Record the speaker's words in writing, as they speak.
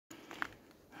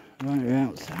Right, we're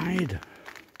outside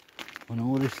on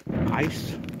all this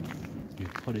ice. You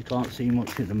probably can't see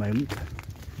much at the moment.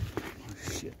 Oh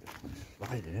shit, it's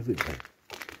sliding everywhere.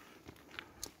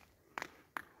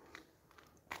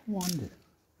 I wonder.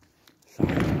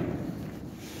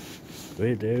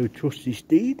 Right there, trusty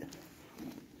steed.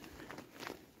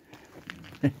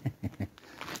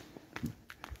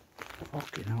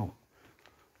 Fucking hell.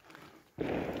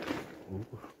 Oh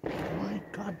my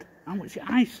god, how much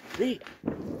ice? See?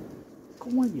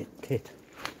 Come on, you tit.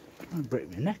 I'll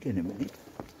break my neck in a minute.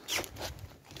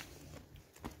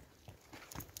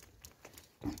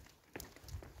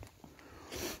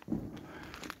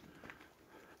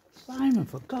 Simon,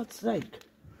 for God's sake.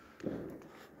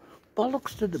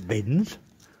 Bollocks to the bins.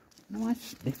 No, I'm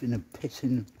sniffing and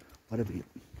pissing, whatever you're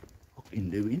fucking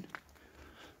doing.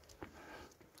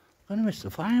 I'm gonna miss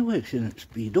the fireworks and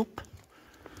speed up.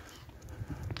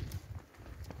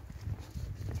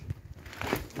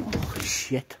 Oh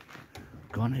shit.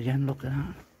 Gone again, look at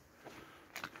that.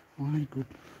 My good.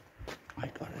 My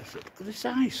God, look at this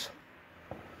ice.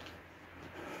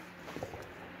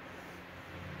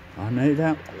 I know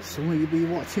that some of you be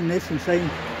watching this and saying,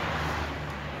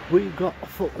 we've got a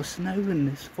foot of snow and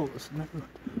this foot of snow.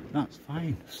 That's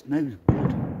fine, snow's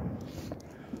good.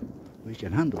 We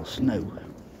can handle snow.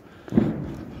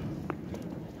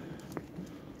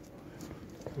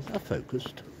 Is that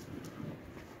focused?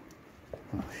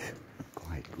 Oh,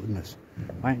 my goodness.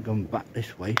 I ain't going back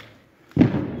this way. Can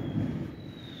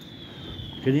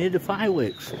you hear the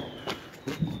fireworks?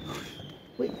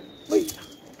 Wait.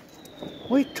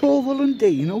 Wait, Torval and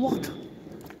Dean or what?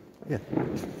 Yeah.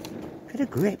 Get a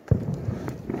grip.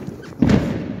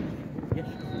 Yes.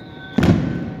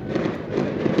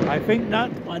 I think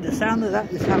that, by the sound of that,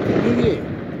 is Happy New Year.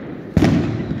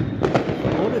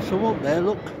 Oh, there's some up there,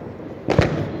 look.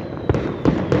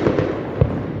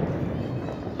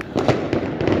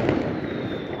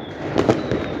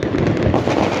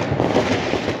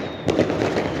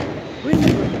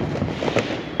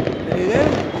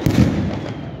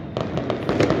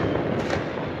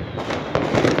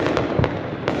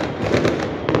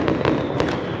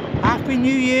 Happy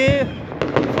New Year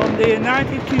from the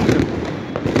United Kingdom.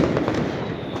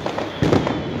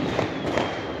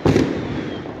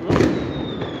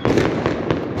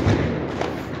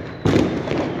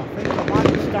 I think I might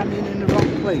be standing in the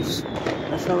wrong place.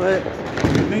 Let's have a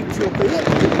meet you up here.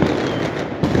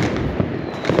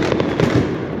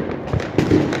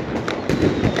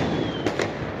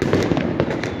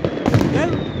 There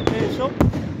you go, here's up.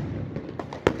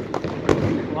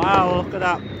 Wow, look at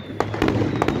that.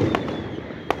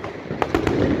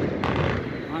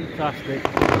 Fantastic.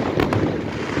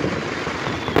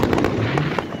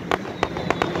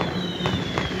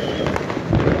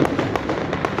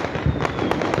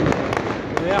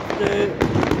 We have to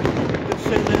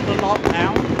consider the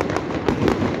lockdown.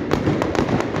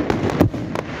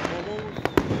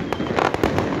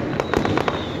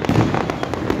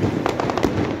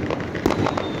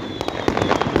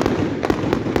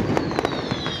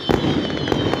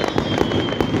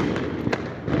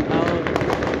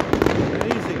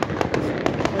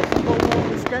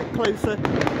 Closer.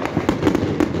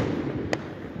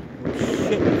 Oh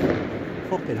shit,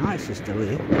 fucking ice is still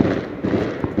here.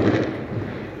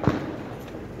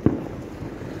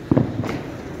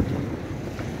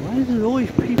 Why do there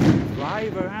always people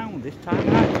drive around this time of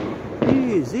night? New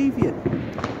Year's Eve, you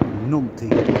numpty.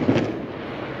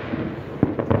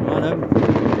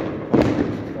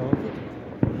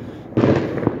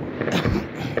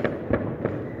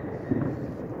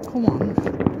 Come on.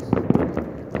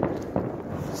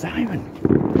 Simon,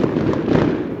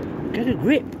 get a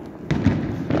grip.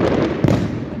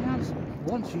 And that's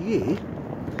once a year.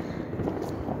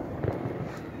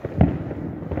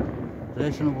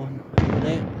 There's another one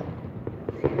there.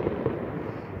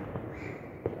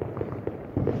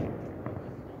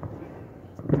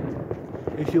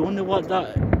 If you wonder what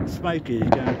that smoke is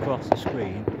going across the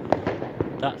screen,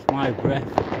 that's my breath.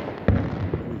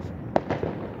 It's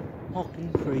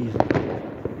fucking freezing.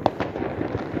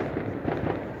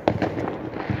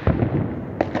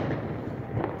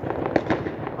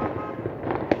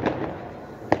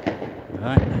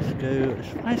 Right, let's go, let's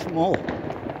find some more.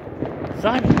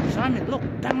 Simon, look,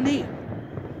 down here.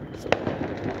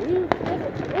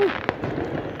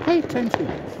 Pay attention,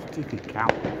 stupid cow.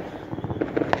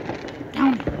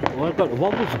 Down here. Oh, I've got the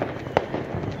wobbles on.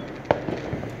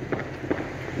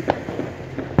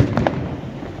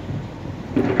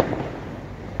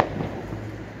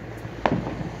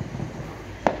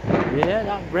 Yeah,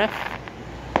 that breath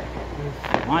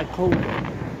is my cold.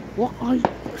 What are you?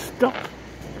 Stop.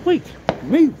 Wait,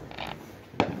 move.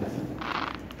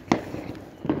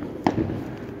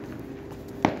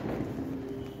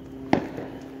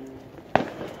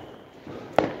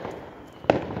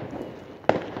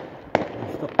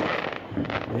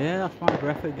 lost my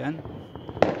breath again.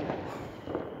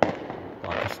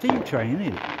 Like a steam train,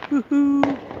 isn't it?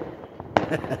 Woohoo!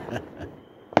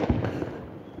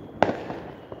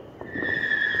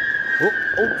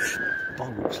 Oh,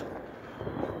 bollocks.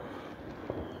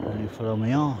 And you fell on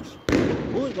my arse.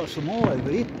 Oh, we got some more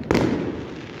over here.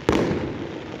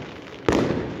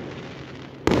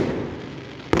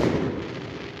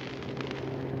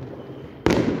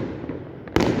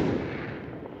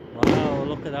 Wow,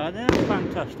 look at that. That's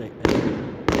fantastic.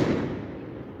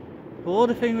 For all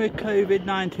the thing with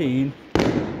COVID-19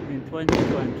 in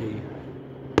 2020,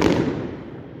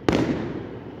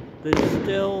 there's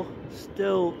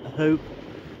still hope.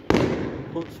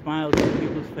 Put smiles on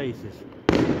people's faces.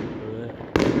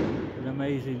 An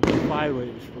amazing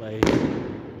fireworks display.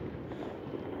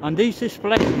 And these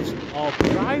displays are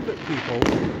private people,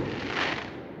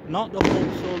 not the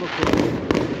pubs or the clubs.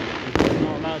 They're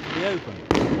not allowed to be open.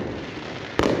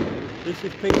 This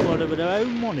is people that with their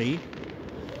own money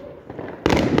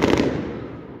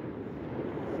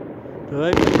to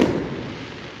open.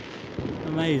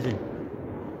 Amazing.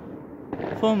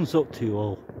 Thumbs up to you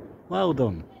all. Well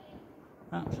done.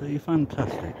 Absolutely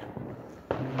fantastic.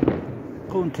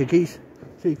 Come on, Tickies.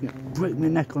 See if you can break my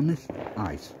neck on this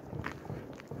ice.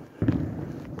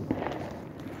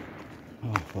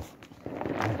 Oh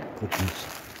goodness.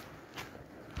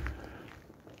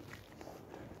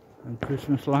 And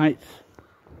Christmas lights.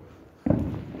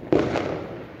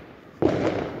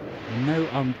 No,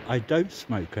 I don't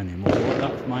smoke anymore.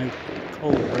 That's my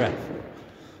cold breath.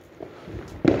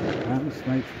 I haven't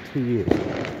smoked for 2 years.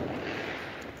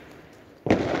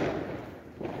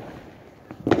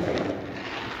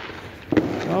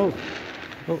 Oh,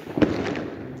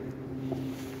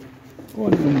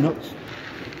 one of them nuts.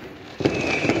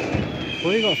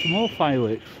 Well, you got some more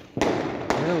fireworks.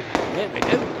 Well, there we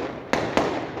go.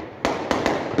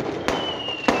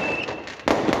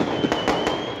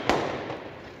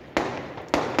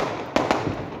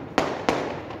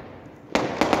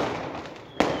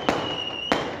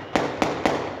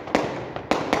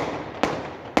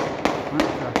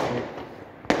 Fantastic.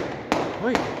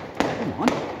 Wait, come on.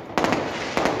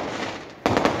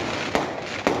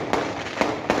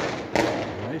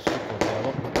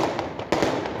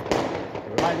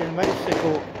 Riding a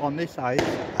bicycle on this ice,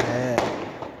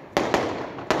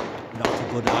 not a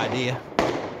good idea.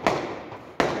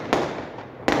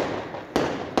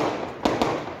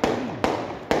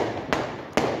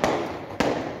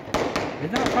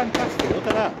 Isn't that fantastic? Look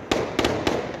at that.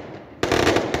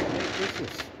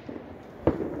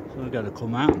 So they're going to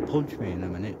come out and punch me in a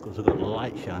minute because I've got the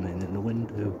light shining in the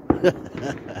window.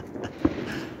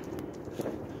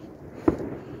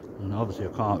 And obviously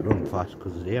I can't run fast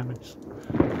because of the ice.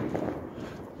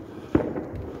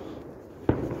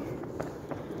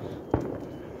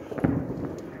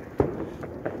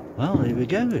 Well, here we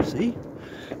go, you see.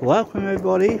 Welcome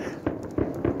everybody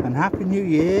and Happy New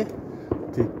Year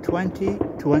to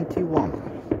 2021.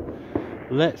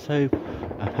 Let's hope,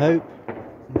 I hope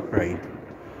and pray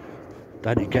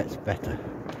that it gets better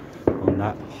on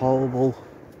that horrible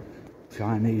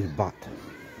Chinese bat.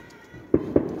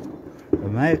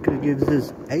 America gives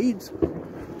us AIDS,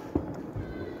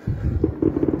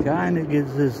 China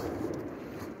gives us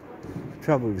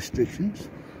travel restrictions,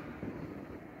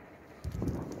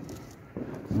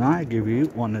 and I give you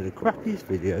one of the crappiest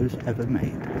videos ever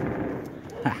made.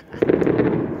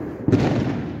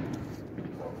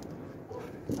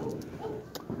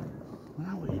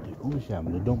 Now what are you doing? Oh, you're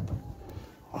having a dump.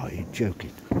 Oh, you're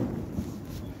joking.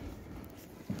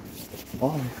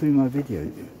 All through my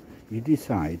video you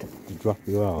decide to drop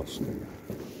your arse.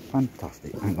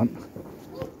 Fantastic. Hang on.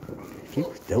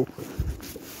 Keep still.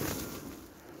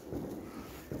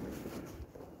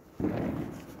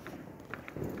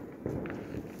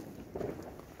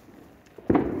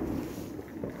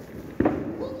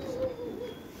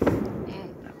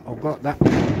 I've got that.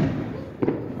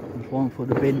 There's one for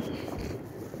the bin.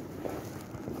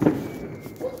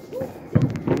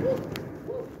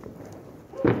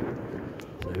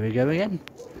 There we go again.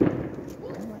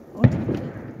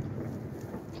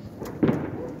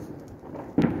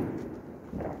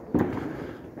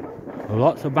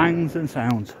 Lots of bangs and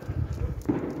sounds.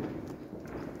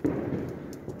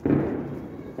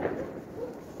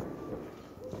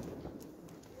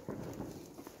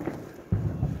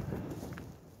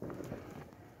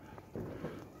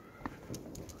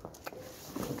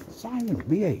 Silence,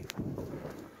 behave.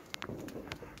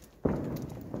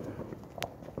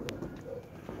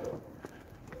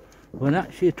 Well,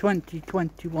 that's your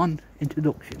 2021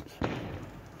 introductions.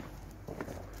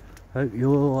 Hope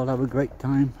you all have a great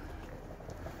time.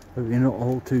 Hope you're not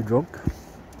all too drunk.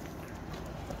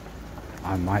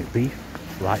 I might be,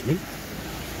 slightly.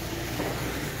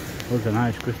 There's a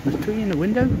nice Christmas tree in the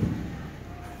window.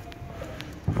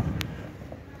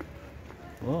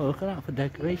 Oh, look at that for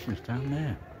decorations down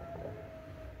there.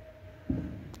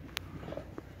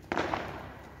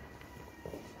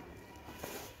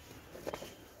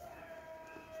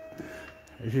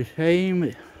 It's a shame,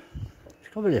 it's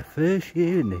probably the first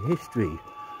year in the history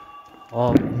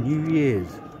of New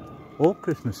Year's or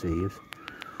Christmas Eve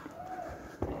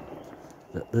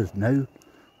that there's no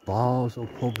bars or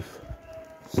pubs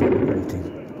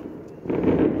celebrating.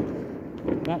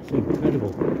 That's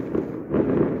incredible.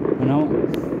 You know,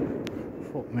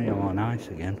 fuck me, I'm on ice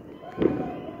again.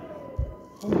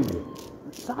 Oh,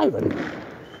 Simon!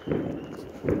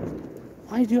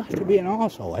 Why do you have to be an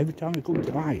arsehole every time you come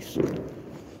to ice?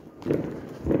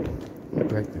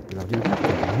 Break the bloody neck,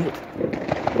 damn it.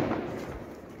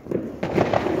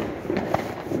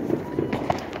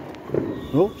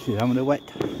 Oh, she's having a wet.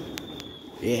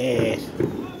 Yes.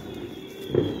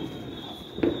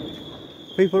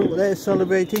 People up there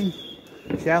celebrating,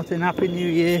 shouting Happy New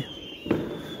Year.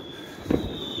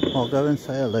 I'll go and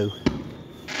say hello.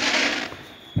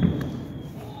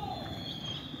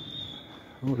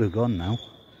 Oh, they're gone now.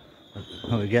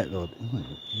 When we get there.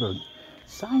 Oh,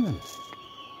 Simon!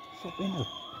 Stop being a...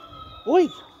 Oi!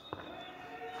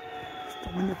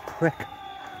 Stop being a prick.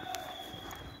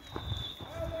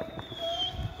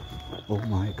 Oh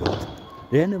my god.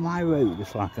 The end of my road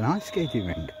is like an ice skating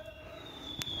ring.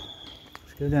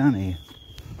 Let's go down here.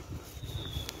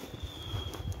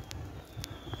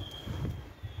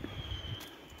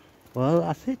 Well,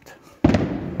 that's it.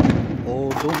 All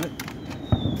done it.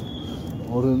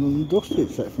 All done and dusted,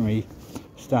 except for me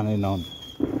standing on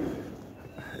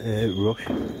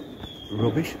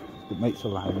rubbish that makes a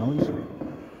loud noise.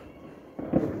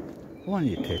 Go on,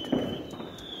 you tit.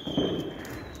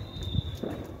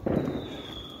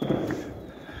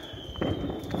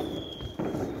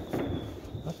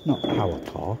 That's not power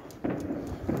tar.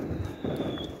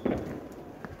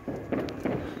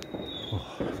 Oh,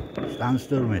 stand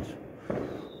still, miss.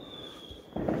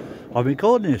 I'm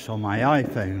recording this on my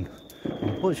iPhone.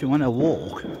 Unfortunately, when I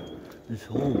walk, it's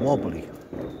all wobbly.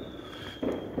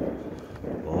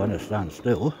 But when I stand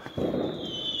still,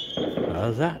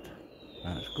 how's that?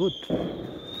 That's good.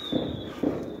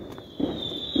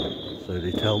 So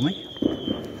they tell me.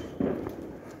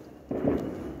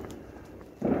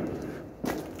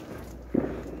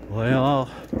 We are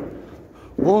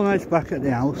almost back at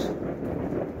the house.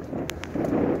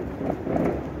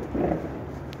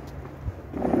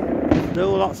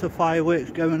 Still lots of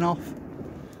fireworks going off.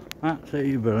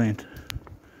 Absolutely brilliant.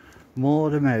 More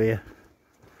the merrier.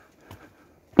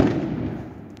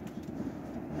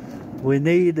 We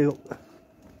need the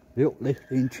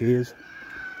uplifting cheers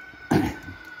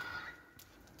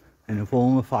in the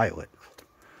form of fireworks.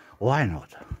 Why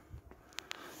not?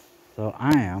 So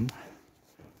I am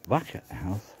back at the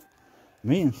house.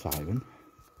 Me and Simon.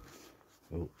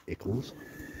 Oh, Ickles.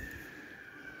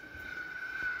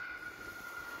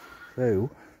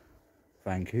 So,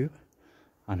 thank you,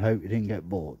 and hope you didn't get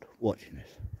bored watching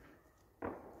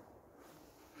this.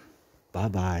 Bye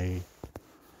bye.